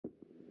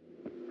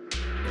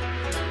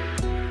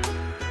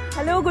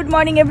Hello, good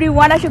morning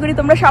everyone. আশা করি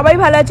তোমরা সবাই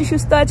ভালো আছো,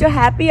 সুস্থ আছো,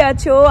 হ্যাপি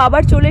আছো।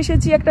 আবার চলে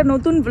এসেছি একটা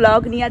নতুন ব্লগ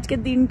নিয়ে। আজকের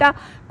দিনটা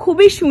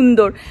খুবই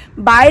সুন্দর,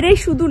 বাইরে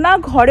শুধু না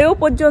ঘরেও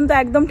পর্যন্ত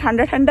একদম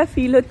ঠান্ডা ঠান্ডা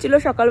ফিল হচ্ছিল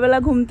সকালবেলা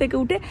ঘুম থেকে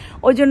উঠে।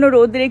 ওই জন্য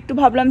রোদে একটু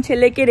ভাবলাম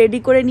ছেলেকে রেডি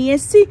করে নিয়ে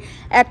এসেছি,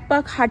 এক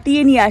পাক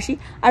হাঁটিয়ে নিয়ে আসি।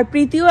 আর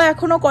প্রীতিও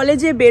এখনও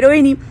কলেজে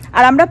বেরোয়নি,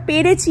 আর আমরা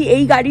পেরেছি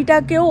এই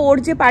গাড়িটাকেও ওর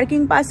যে পার্কিং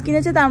পাস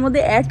কিনেছে তার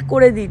মধ্যে অ্যাড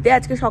করে দিতে।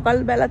 আজকে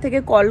সকালবেলা থেকে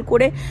কল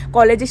করে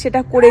কলেজে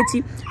সেটা করেছি।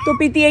 তো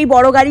প্রীতি এই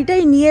বড়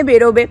গাড়িটাই নিয়ে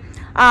বেরোবে।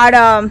 আর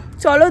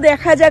চলো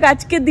দেখা যাক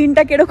আজকের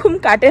দিনটা কিরকম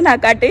কাটে না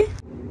কাটে।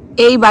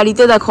 এই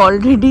বাড়িতে দেখো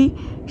অলরেডি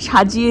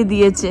সাজিয়ে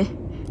দিয়েছে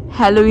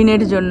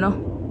হ্যালোউইনের জন্য।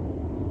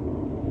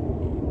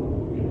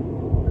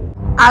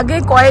 আগে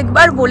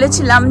কয়েকবার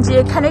বলেছিলাম যে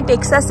এখানে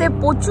টেক্সাসে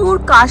প্রচুর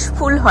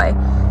কাশফুল হয়,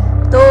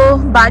 তো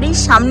বাড়ির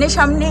সামনে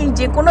সামনেই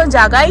যে কোনো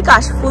জায়গায়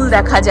কাশফুল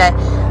দেখা যায়।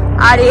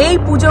 আর এই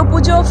পুজো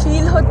পুজো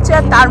ফিল হচ্ছে,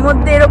 আর তার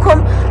মধ্যে এরকম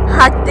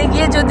হাঁটতে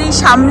গিয়ে যদি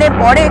সামনে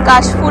পড়ে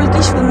কাশফুল,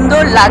 কি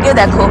সুন্দর লাগে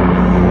দেখো।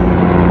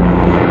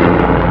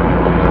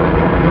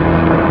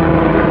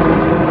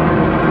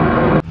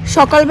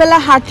 সকালবেলা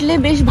হাঁটলে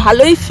বেশ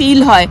ভালোই ফিল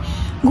হয়।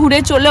 ঘুরে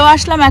চলেও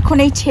আসলাম। এখন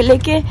এই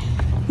ছেলেকে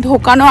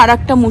ঢোকানো আর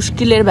একটা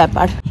মুশকিলের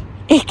ব্যাপার।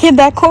 একে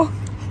দেখো,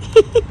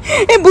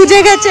 বুঝে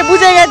গেছে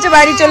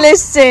বাড়ি চলে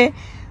এসছে,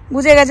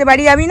 বুঝে গেছে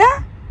বাড়ি যাবি না।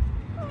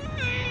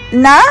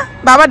 না,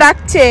 বাবা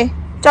ডাকছে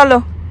চলো।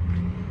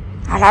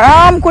 আর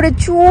আরাম করে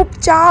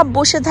চুপচাপ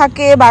বসে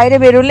থাকে, বাইরে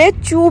বেরোলে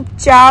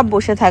চুপচাপ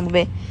বসে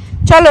থাকবে।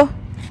 চলো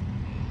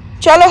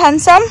চলো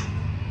হ্যান্ডসাম,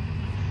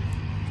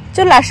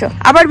 চলে আসো,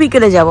 আবার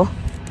বিকেলে যাবো।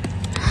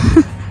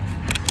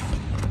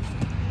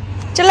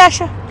 চলে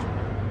আসো।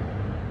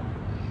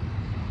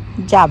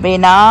 যাবে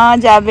না,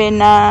 যাবে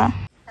না।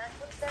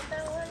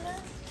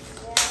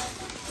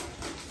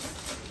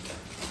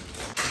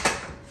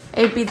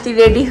 এই প্রীতি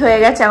রেডি হয়ে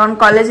গেছে, এখন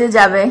কলেজে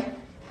যাবে।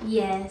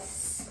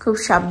 খুব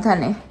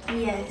সাবধানে।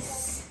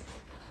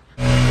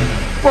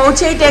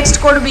 পৌঁছেই টেক্সট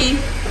করবি,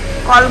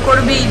 কল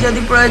করবি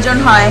যদি প্রয়োজন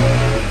হয়।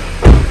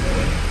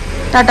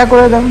 টাটা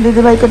করে দাও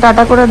দিদিভাইকে,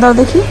 টাটা করে দাও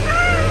দেখি।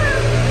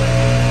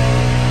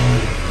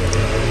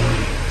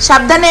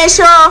 সাবধানে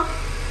এসো।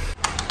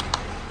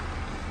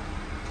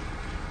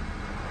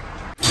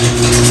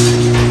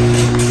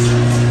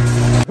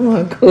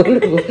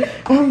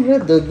 আমরা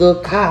দুধ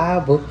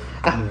খাবো,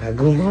 আমরা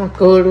ঘুমা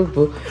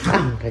করবো,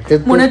 আমরা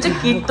মনে হচ্ছে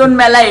কীর্তন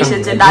মেলা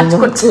এসেছে, নাচ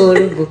করছে।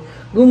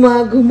 ঘুমা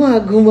ঘুমা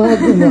ঘুমা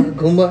ঘুমা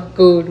ঘুমা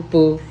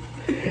করবো,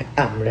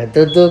 আমরা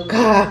তো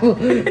খাবো,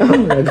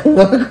 আমরা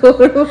ঘুমা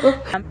করবো।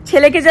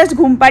 ছেলেকে জাস্ট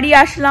ঘুম পাড়িয়ে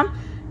আসলাম।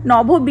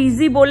 নভ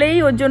বিজি বলেই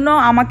ওর জন্য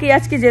আমাকে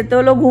আজকে যেতে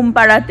হলো ঘুম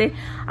পাড়াতে।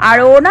 আর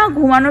ও না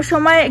ঘুমানোর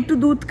সময় একটু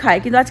দুধ খায়,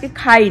 কিন্তু আজকে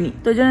খাইনি,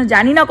 তো জন্য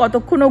জানি না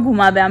কতক্ষণ ও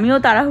ঘুমাবে। আমিও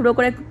তাড়াহুড়ো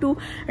করে একটু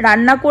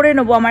রান্না করে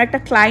নেবো, আমার একটা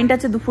ক্লায়েন্ট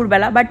আছে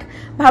দুপুরবেলা। বাট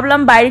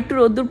ভাবলাম বাইরে একটু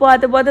রোদ্দুর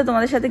পোহাতে পোহাতে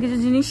তোমাদের সাথে কিছু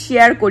জিনিস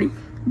শেয়ার করি।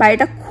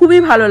 বাড়িটা খুবই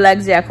ভালো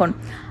লাগছে এখন।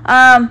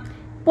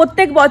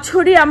 প্রত্যেক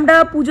বছরই আমরা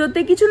পুজোতে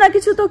কিছু না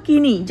কিছু তো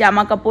কিনি,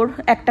 জামা কাপড়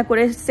একটা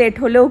করে সেট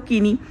হলেও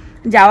কিনি,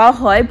 যাওয়া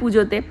হয়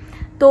পুজোতে।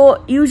 তো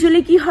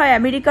ইউজুয়ালি কি হয়,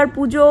 আমেরিকার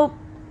পুজো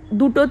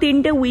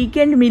 2-3টে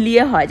উইকেন্ড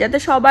মিলিয়ে হয়, যাতে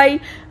সবাই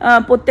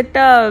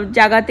প্রত্যেকটা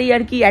জায়গাতেই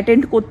আর কি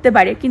অ্যাটেন্ড করতে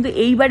পারে। কিন্তু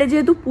এইবারে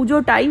যেহেতু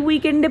পুজোটাই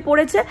উইকেন্ডে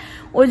পড়েছে,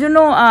 ওই জন্য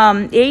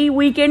এই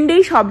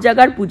উইকেন্ডেই সব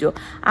জায়গার পুজো।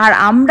 আর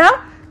আমরা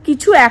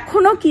কিছু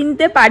এখনো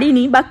কিনতে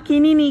পারিনি বা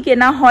কিনিনি,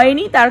 কেনা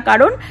হয়নি। তার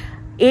কারণ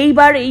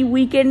এইবার এই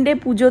উইকেন্ডে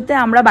পুজোতে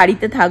আমরা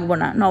বাড়িতে থাকবো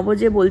না।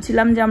 নবজে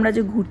বলছিলাম যে আমরা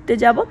যে ঘুরতে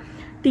যাব,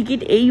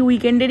 টিকিট এই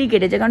উইকেন্ডেরই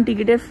কেটেছে, কারণ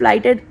টিকিটের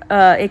ফ্লাইটের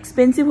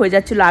এক্সপেন্সিভ হয়ে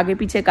যাচ্ছিলো আগে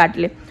পিছে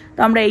কাটলে। তো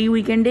আমরা এই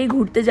উইকেন্ডেই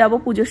ঘুরতে যাব,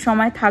 পুজোর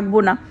সময় থাকবো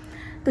না।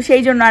 তো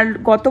সেই জন্য। আর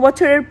গত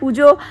বছরের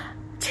পুজো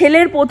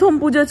ছেলের প্রথম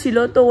পুজো ছিল,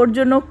 তো ওর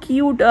জন্য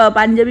কিউট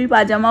পাঞ্জাবি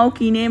পাজামাও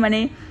কিনে মানে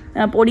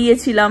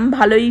পরিয়েছিলাম,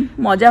 ভালোই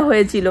মজা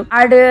হয়েছিল।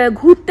 আর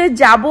ঘুরতে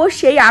যাব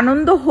সেই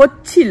আনন্দ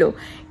হচ্ছিল,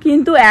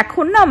 কিন্তু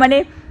এখন না মানে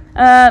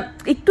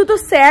একটু তো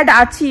স্যাড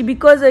আছি,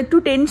 বিকজ একটু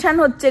টেনশন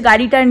হচ্ছে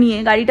গাড়িটা নিয়ে।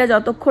 গাড়িটা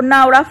যতক্ষণ না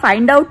ওরা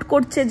ফাইন্ড আউট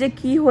করছে যে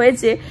কি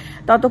হয়েছে,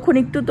 ততক্ষণ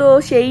একটু তো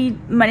সেই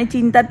মানে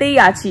চিন্তাতেই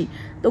আছি।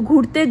 তো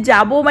ঘুরতে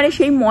যাব মানে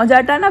সেই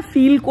মজাটা না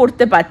ফিল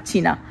করতে পারছি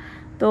না।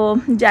 তো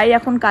যাই,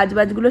 এখন কাজ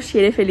বাজগুলো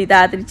সেরে ফেলি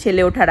তাড়াতাড়ি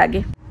ছেলে ওঠার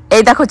আগে।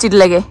 এই দেখো চিট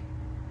লেগে,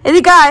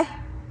 এদিকে আয়,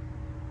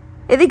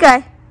 এদিকে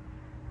আয়।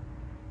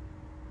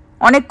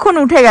 অনেকক্ষণ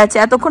উঠে গেছে,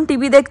 এতক্ষণ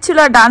টিভি দেখছিল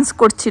আর ডান্স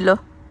করছিল।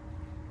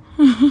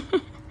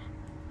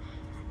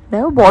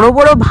 দেখো বড়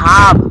বড়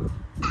ভাব,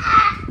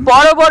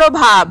 বড় বড়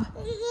ভাব।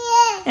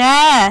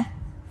 হ্যাঁ,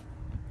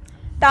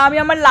 তা আমি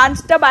আমার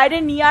লাঞ্চটা বাইরে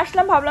নিয়ে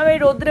আসলাম, ভাবলাম এই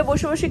রোদ্রে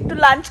বসে বসে একটু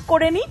লাঞ্চ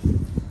করে নিই,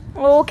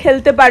 ও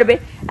খেলতে পারবে।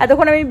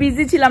 এতক্ষণ আমি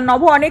বিজি ছিলাম।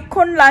 নভ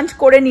অনেকক্ষণ লাঞ্চ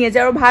করে নিয়েছে,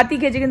 আর ভাতই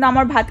খেয়েছে, কিন্তু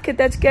আমার ভাত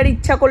খেতে আজকে আর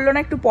ইচ্ছা করলো না,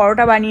 একটু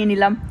পরোটা বানিয়ে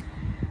নিলাম।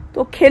 তো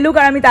খেলুক,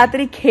 আর আমি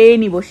তাড়াতাড়ি খেয়ে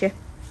নি বসে।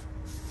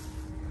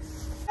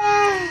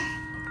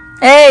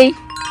 এই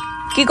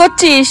কি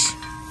করছিস?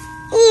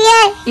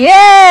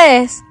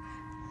 ইয়েস,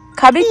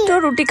 খাবি তো?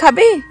 রুটি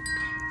খাবি?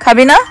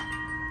 খাবি না?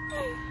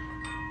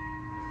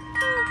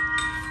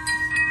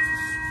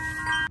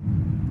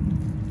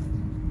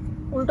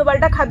 উল্টো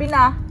পাল্টা খাবি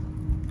না।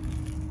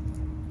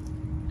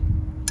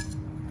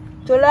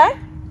 চলে আয়।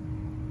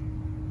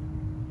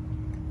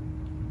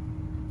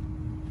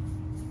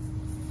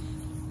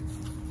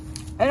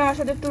 আমার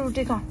সাথে একটু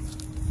রুটি খা।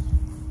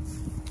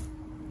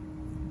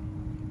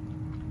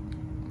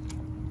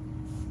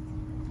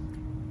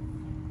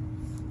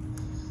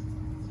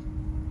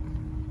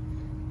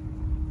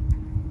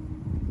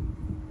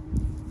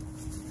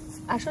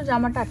 আসো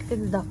জামাটা আটকে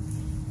দাও।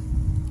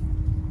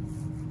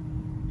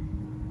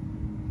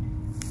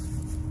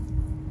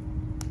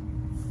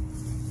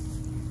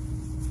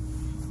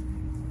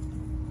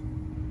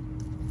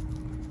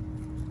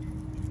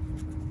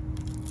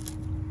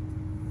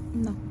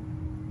 না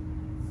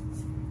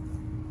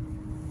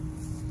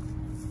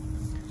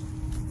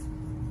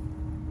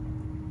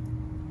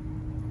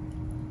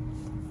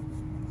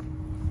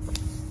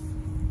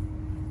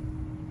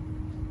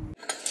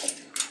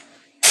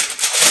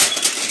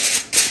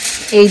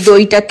এই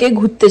দইটাকে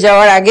ঘুরতে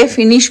যাওয়ার আগে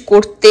ফিনিশ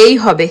করতেই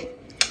হবে।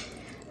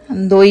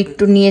 দই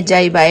একটু নিয়ে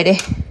যাই বাইরে।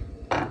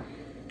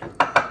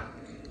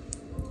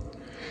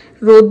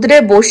 রোদ্রে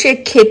বসে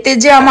খেতে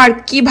যে আমার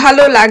কি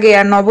ভালো লাগে,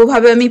 আর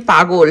নবভাবে আমি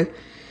পাগল,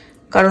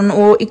 কারণ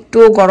ও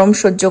একটুও গরম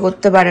সহ্য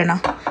করতে পারে না।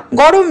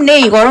 গরম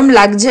নেই, গরম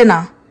লাগছে না,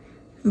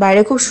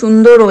 বাইরে খুব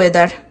সুন্দর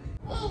ওয়েদার।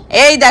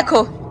 এই দেখো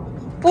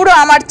পুরো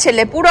আমার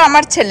ছেলে, পুরো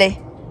আমার ছেলে।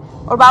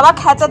 ওর বাবা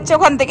খেঁচাচ্ছে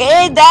ওখান থেকে,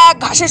 এই দেখ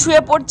ঘাসে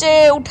শুয়ে পড়ছে,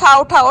 উঠা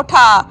ওঠা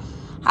ওঠা।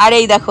 আর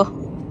এই দেখো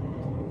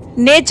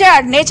নেচার,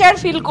 নেচার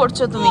ফিল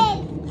করছো তুমি?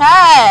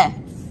 হ্যাঁ।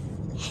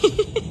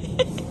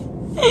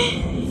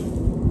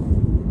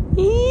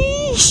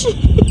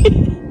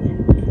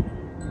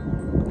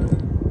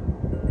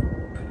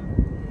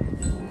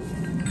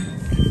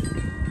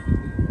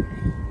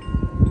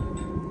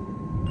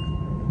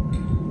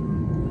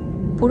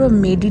 পুরো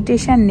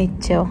মেডিটেশন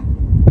নিচ্ছে ও।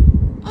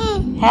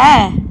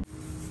 হ্যাঁ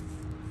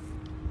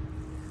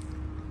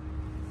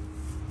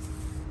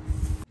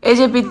এই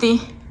যে প্রীতি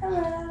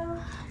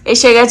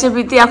এসে গেছে।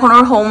 প্রীতি এখন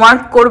ওর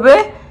হোমওয়ার্ক করবে,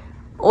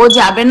 ও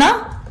যাবে না,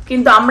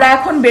 কিন্তু আমরা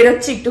এখন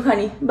বেরোচ্ছি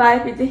একটুখানি। বাই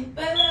প্রীতি।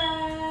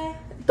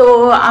 তো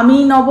আমি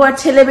নব আর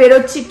ছেলে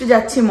বেরোচ্ছি, একটু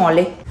যাচ্ছি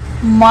মলে।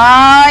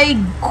 মাই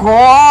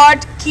গড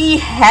কি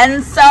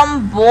হ্যান্ডসাম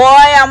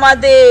বয়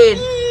আমাদের।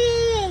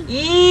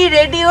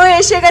 রেডি হয়ে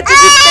এসে গেছে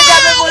ঘুরতে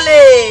যাবে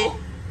বলে।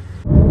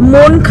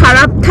 মন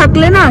খারাপ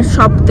থাকলে না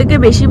সব থেকে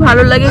বেশি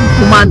ভালো লাগে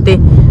ঘুমাতে।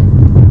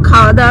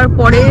 খাওয়া দাওয়ার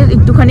পরে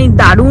একটুখানি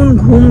দারুণ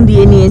ঘুম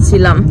দিয়ে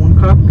নিয়েছিলাম। মন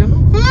খারাপ কেন?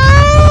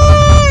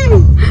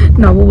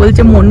 নব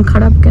বলছে মন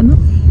খারাপ কেন?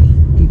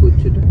 কি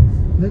করছে এটা?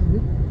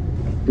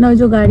 না ওই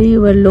যে গাড়ি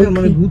ওর লোক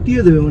মানে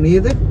গুটিয়ে দেবে, মানে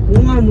এদের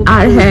পোঙার মতো।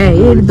 আর হ্যাঁ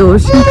এর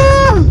দোষ।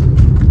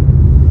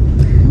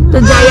 তো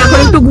যাই এখন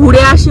একটু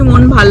ঘুরে আসি,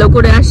 মন ভালো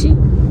করে আসি।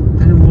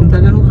 আরে মনটা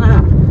কেন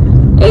খারাপ?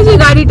 এই যে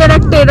গাড়িটার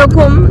একটা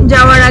এরকম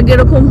যাওয়ার আগে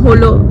এরকম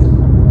হলো।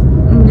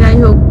 যাই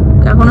হোক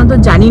এখনো তো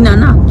জানি না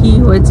না কি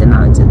হয়েছে না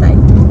হয়েছে। তাই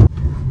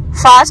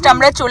ফার্স্ট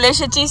আমরা চলে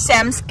এসেছি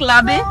স্যামস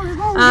ক্লাবে।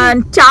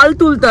 চাল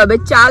তুলতে হবে,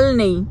 চাল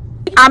নেই।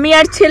 আমি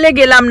আর ছেলে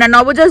গেলাম না,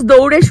 নবজাস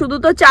দৌড়ে শুধু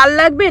তো চাল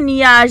লাগবে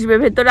নিয়ে আসবে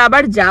ভেতরে।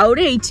 আবার যাও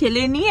রে এই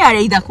ছেলে নিয়ে। আর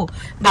এই দেখো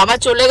বাবা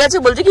চলে গেছে,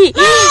 বলছে কি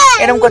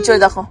এরকম করছে, ওই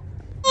দেখো।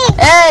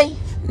 এই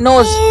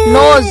নোজ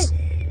নোজ,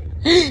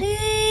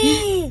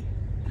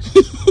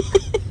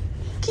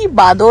 কি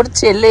বাদর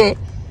ছেলে।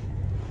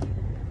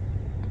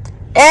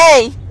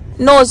 এই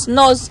নোজ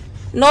নোজ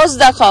নোজ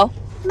দেখাও,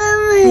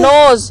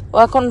 নোজ। ও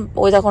এখন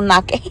ওই দেখো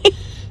নাকে।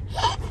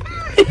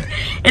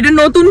 এটা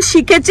নতুন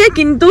শিখেছে,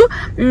 কিন্তু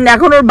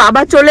এখন ওর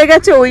বাবা চলে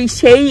গেছে, ওই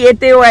সেই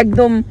এতেও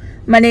একদম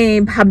মানে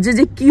ভাবছে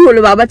যে কি হলো,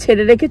 বাবা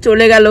ছেড়ে রেখে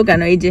চলে গেল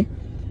কেন। এই যে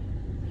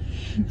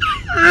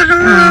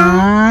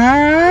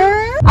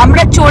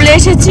আমরা চলে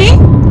এসেছি,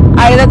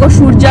 আর দেখো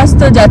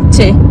সূর্যাস্ত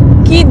যাচ্ছে,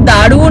 কি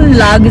দারুণ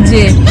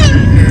লাগছে।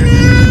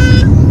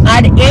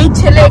 আর এই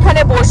ছেলে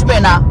এখানে বসবে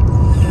না।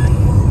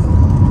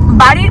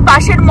 বাড়ির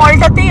পাশের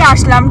মলটাতেই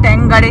আসলাম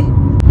ট্যাঙ্গারে।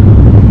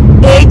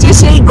 এই যে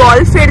সেই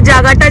গল্ফের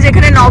জায়গাটা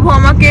যেখানে নভ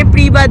আমাকে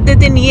প্রি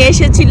বার্থডেতে নিয়ে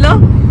এসেছিল,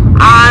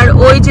 আর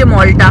ওই যে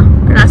মলটা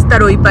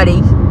রাস্তার ওই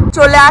পারেই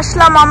চলে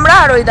আসলাম আমরা।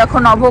 আর ওই দেখো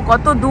নভ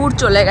কত দূর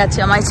চলে গেছে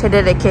আমায় ছেড়ে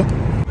রেখে।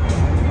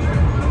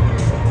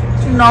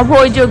 নভ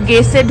ওই যে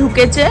গেসে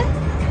ঢুকেছে,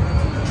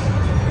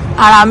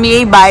 আর আমি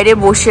এই বাইরে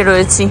বসে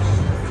রয়েছি।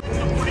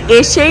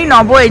 এসেই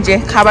নব এই যে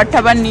খাবার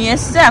টাবার নিয়ে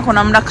এসছে, এখন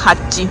আমরা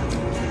খাচ্ছি।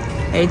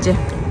 এই যে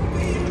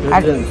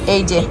আর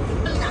এই যে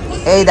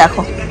এই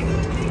দেখো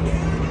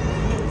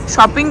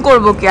শপিং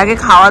করবো কি, আগে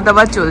খাওয়া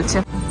দাওয়া চলছে।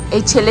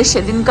 এই ছেলে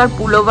সেদিনকার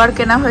পুলোভার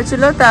কেনা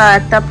হয়েছিল, তা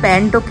একটা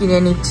প্যান্টও কিনে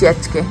নিচ্ছি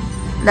আজকে।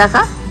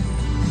 দেখা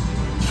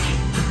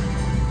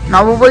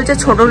নব বলছে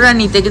ছোটটা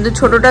নিতে, কিন্তু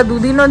ছোটটা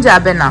দুদিনও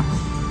যাবে না,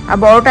 আর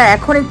বড়টা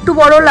এখন একটু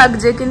বড়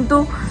লাগছে, কিন্তু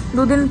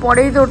দুদিন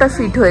পরেই তো ওটা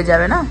ফিট হয়ে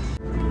যাবে না।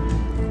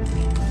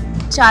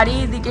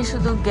 চারিদিকে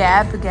শুধু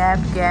gap gap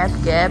gap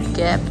gap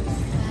gap,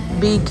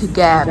 big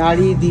gap.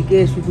 চারিদিকে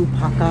শুধু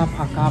ফাঁকা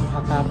ফাঁকা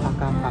ফাঁকা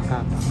ফাঁকা ফাঁকা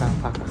ফাঁকা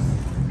ফাঁকা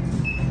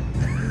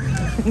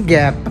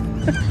গ্যাপ।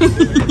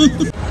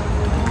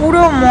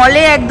 পুরো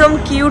মলে একদম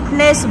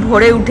কিউটনেস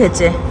ভরে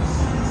উঠেছে।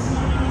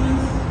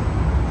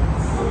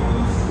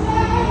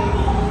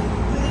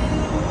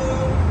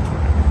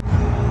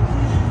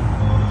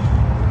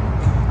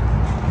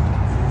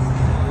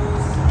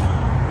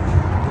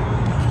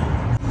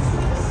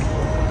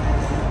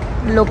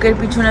 লোকের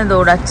পিছনে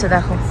দৌড়াচ্ছে,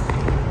 দেখো।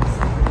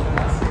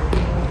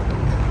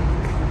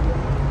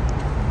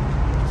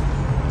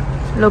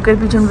 লোকের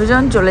পিছন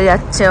পিছন চলে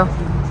যাচ্ছে।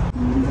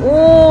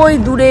 ওই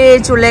দূরে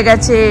চলে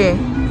গেছে,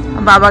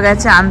 বাবা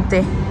গেছে আনতে।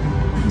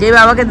 যে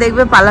বাবাকে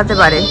দেখবে পালাতে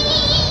পারে।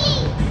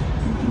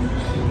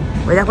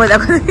 ওই দেখো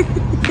দেখো,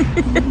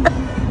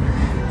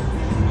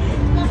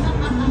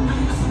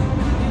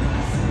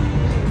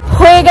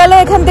 হয়ে গেল।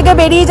 এখান থেকে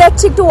বেরিয়ে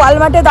যাচ্ছি, একটু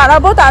ওয়ালমার্টে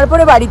দাঁড়াবো,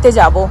 তারপরে বাড়িতে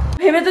যাব।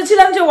 ভেবে তো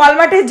ছিলাম যে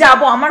ওয়ালমার্টে যাব,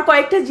 আমার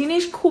কয়েকটা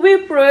জিনিস খুবই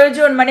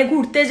প্রয়োজন মানে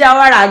ঘুরতে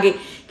যাওয়ার আগে,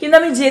 কিন্তু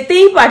আমি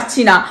যেতেই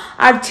পারছি না।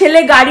 আর ছেলে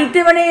গাড়িতে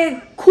মানে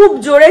খুব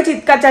জোরে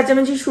চিৎকার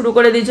চেঁচামেচি শুরু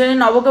করে দিয়েছে।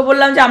 নবকে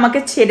বললাম যে আমাকে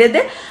ছেড়ে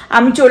দে,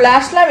 আমি চলে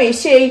আসলাম।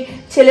 এসে এই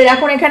ছেলের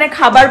এখন এখানে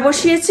খাবার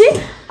বসিয়েছি,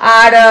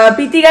 আর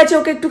প্রীতি গেছে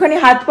ওকে একটুখানি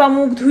হাত পা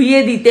মুখ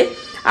ধুইয়ে দিতে।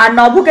 আর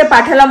নবকে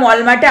পাঠালাম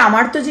ওয়ালমার্টে,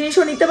 আমার তো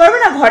জিনিসও নিতে পারবে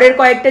না, ঘরের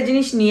কয়েকটা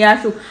জিনিস নিয়ে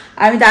আসুক,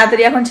 আমি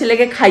তাড়াতাড়ি এখন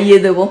ছেলেকে খাইয়ে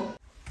দেবো।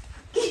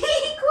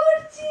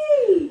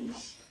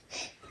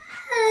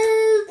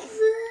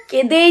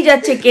 কেঁদেই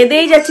যাচ্ছে,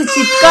 কেঁদেই যাচ্ছে,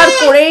 চিৎকার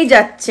করেই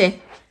যাচ্ছে।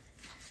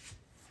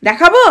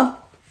 দেখাবো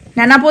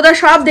নানা পোদা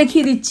সব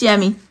দেখিয়ে দিচ্ছি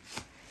আমি।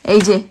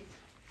 এই যে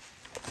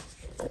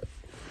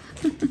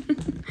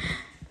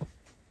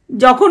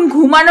যখন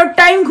ঘুমানোর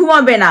টাইম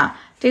ঘুমাবে না,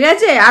 ঠিক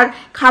আছে? আর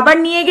খাবার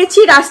নিয়ে গেছি,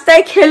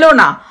 রাস্তায় খেলো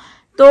না,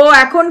 তো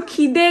এখন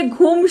খিদে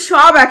ঘুম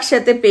সব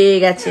একসাথে পেয়ে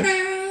গেছে।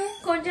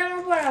 কোন জামা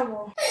পরাবো?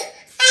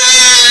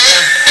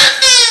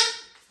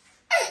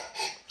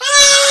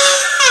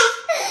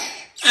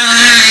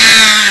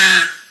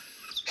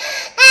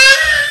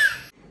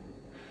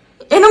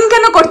 এরম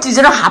কেন করছিস?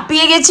 যেন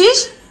হাঁপিয়ে গেছিস।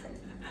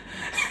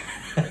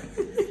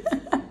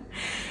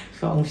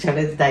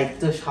 সংসারের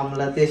দায়িত্ব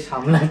সামলাতে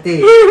সামলাতে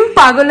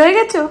পাগল হয়ে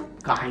গেছো,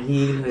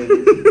 কাহিল হয়ে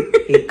গেছে।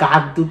 এই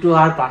কাঁধ দুটো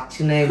আর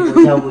পারছি না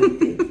বোঝা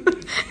বইতে।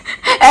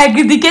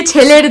 একদিকে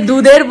ছেলের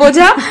দুধের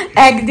বোঝা,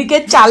 একদিকে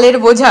চালের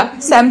বোঝা,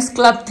 স্যামস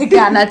ক্লাব থেকে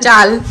আনা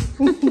চাল।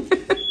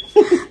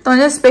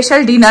 তোমাদের স্পেশাল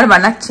ডিনার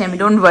বানাচ্ছি আমি,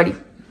 ডোন্ট ওয়ারি।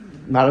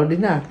 ভালো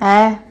ডিনার?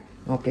 হ্যাঁ।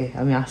 ওকে,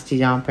 আমি আসছি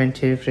জামা প্যান্ট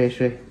ছেড়ে ফ্রেশ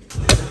হয়ে।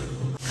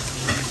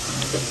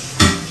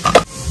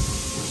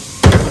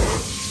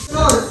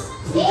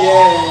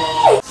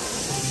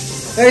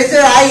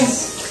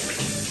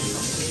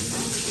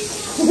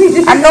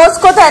 আর নোজ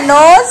কোথায়?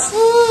 Nose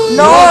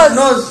nose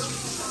nose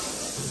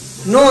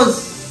nose.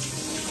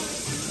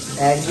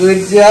 Good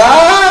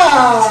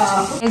job.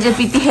 এই যে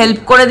প্রীতি হেল্প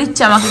করে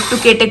দিচ্ছে আমাকে একটু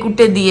কেটে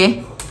কুটে দিয়ে।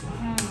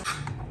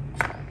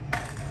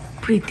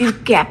 প্রীতির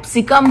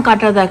ক্যাপসিকাম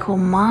কাটা দেখো,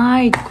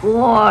 মাই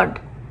গড,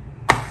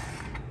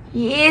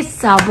 এ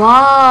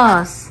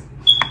সাবাস।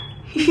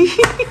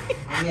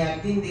 আমি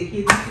একদিন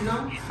দেখিয়ে দিয়েছিলাম,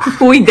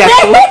 ওই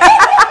দেখো।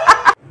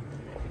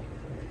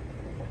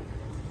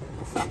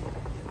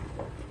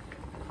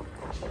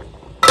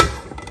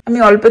 আমি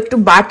অল্প একটু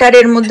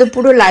বাটারের মধ্যে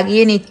পুরো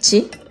লাগিয়ে নিচ্ছি,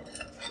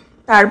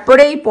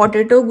 তারপরে এই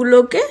পটেটো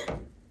গুলোকে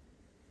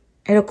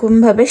এরকম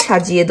ভাবে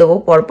সাজিয়ে দেবো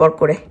পরপর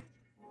করে।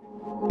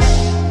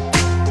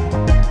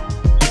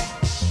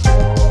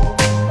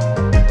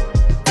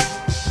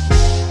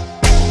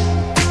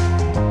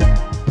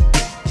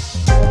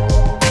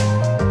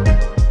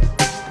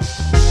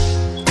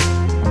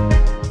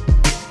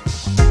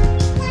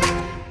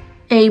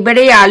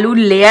 এইবারে আলুর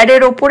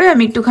লেয়ারের ওপরে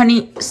আমি একটুখানি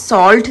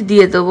সল্ট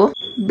দিয়ে দেবো,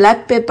 ব্ল্যাক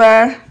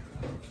পেপার।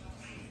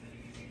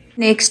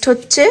 নেক্সট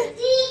হচ্ছে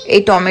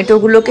এই টমেটো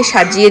গুলোকে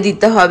সাজিয়ে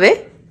দিতে হবে।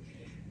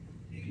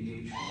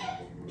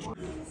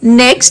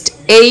 নেক্সট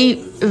এই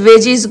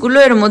ভেজিস গুলো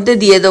এর মধ্যে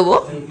দিয়ে দেবো,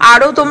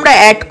 আরো তোমরা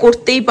অ্যাড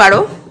করতেই পারো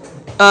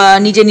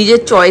নিজে নিজের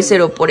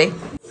চয়েসের ওপরে।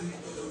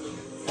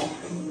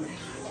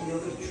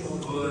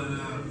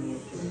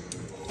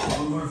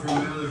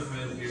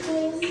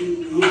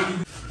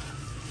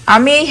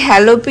 আমি এই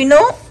হ্যালোপিনো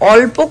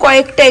অল্প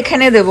কয়েকটা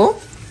এখানে দেব।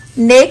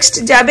 নেক্সট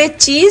যাবে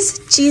চিজ,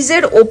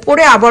 চিজের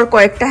ওপরে আবার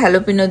কয়েকটা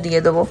হ্যালোপিনো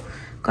দিয়ে দেবো,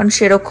 কারণ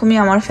সেরকমই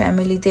আমার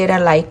ফ্যামিলিতে এরা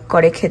লাইক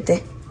করে খেতে।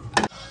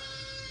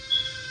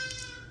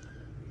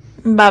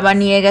 বাবা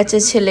নিয়ে গেছে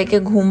ছেলেকে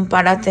ঘুম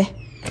পাড়াতে,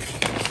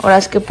 ওর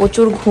আজকে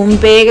প্রচুর ঘুম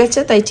পেয়ে গেছে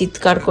তাই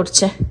চিৎকার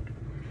করছে।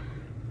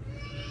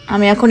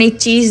 আমি এখন এই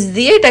চিজ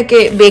দিয়ে এটাকে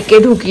বেকে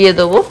ঢুকিয়ে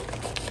দেবো।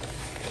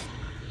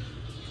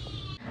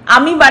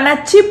 আমি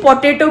বানাচ্ছি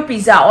পটেটো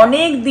পিজা,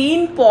 অনেক দিন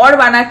পর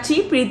বানাচ্ছি।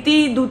 প্রীতি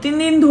 2-3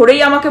 দিন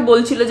ধরেই আমাকে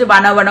বলছিল যে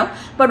বানাও বানাও,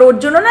 বাট ওর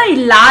জন্য না এই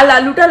লাল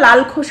আলুটা, লাল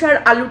খোসার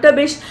আলুটা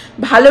বেশ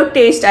ভালো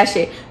টেস্ট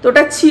আসে, তো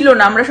ওটা ছিল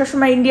না। আমরা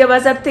সবসময় ইন্ডিয়া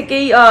বাজার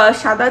থেকেই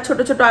সাদা ছোট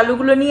ছোট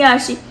আলুগুলো নিয়ে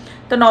আসি,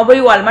 তো নবই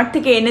ওয়ালমার্ট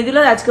থেকে এনে দিল,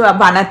 আজকে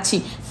বানাচ্ছি।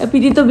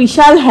 প্রীতি তো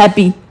বিশাল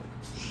হ্যাপি।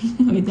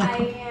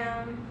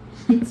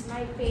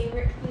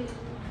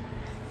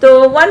 তো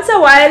ওয়ান্স আ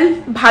ওয়াইল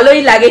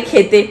ভালোই লাগে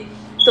খেতে,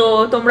 তো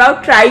তোমরাও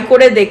ট্রাই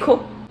করে দেখো।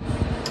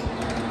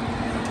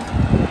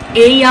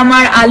 এই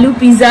আমার আলু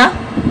পিজা,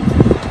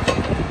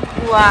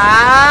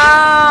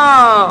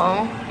 ওয়াও,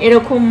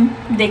 এরকম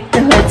দেখতে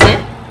হয়েছে।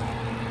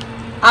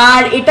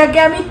 আর এটাকে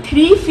আমি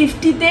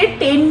 350-তে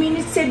 10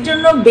 মিনিটসের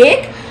জন্য বেক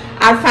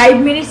আর 5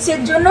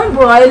 মিনিটসের জন্য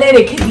ব্রয়েলে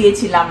রেখে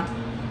দিয়েছিলাম।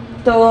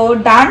 তো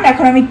ডান,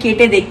 এখন আমি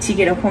কেটে দেখছি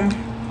কিরকম।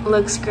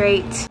 Looks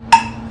great.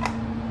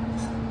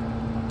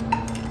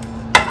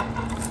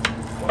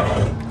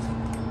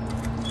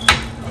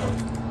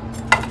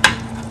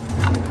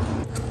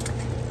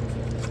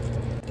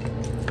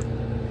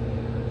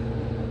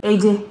 এই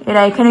যে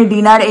এরা এখানে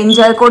ডিনার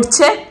এনজয়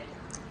করছে।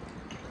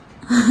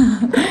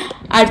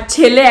 আর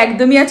ছেলে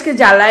একদমই আজকে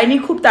জ্বালায়নি,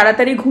 খুব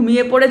তাড়াতাড়ি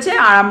ঘুমিয়ে পড়েছে।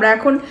 আর আমরা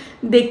এখন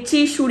দেখছি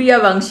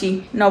সূর্যবংশী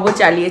নব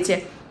চালিয়েছে।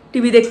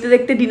 টিভি দেখতে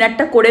দেখতে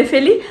ডিনারটা করে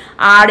ফেলি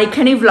আর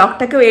এখানেই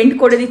ব্লগটাকেও এন্ড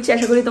করে দিচ্ছি।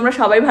 আশা করি তোমরা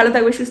সবাই ভালো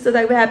থাকবে, সুস্থ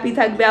থাকবে, হ্যাপি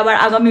থাকবে। আবার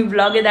আগামী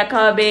ব্লগে দেখা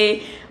হবে।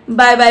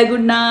 Bye bye,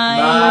 good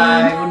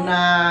night. Good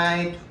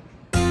night.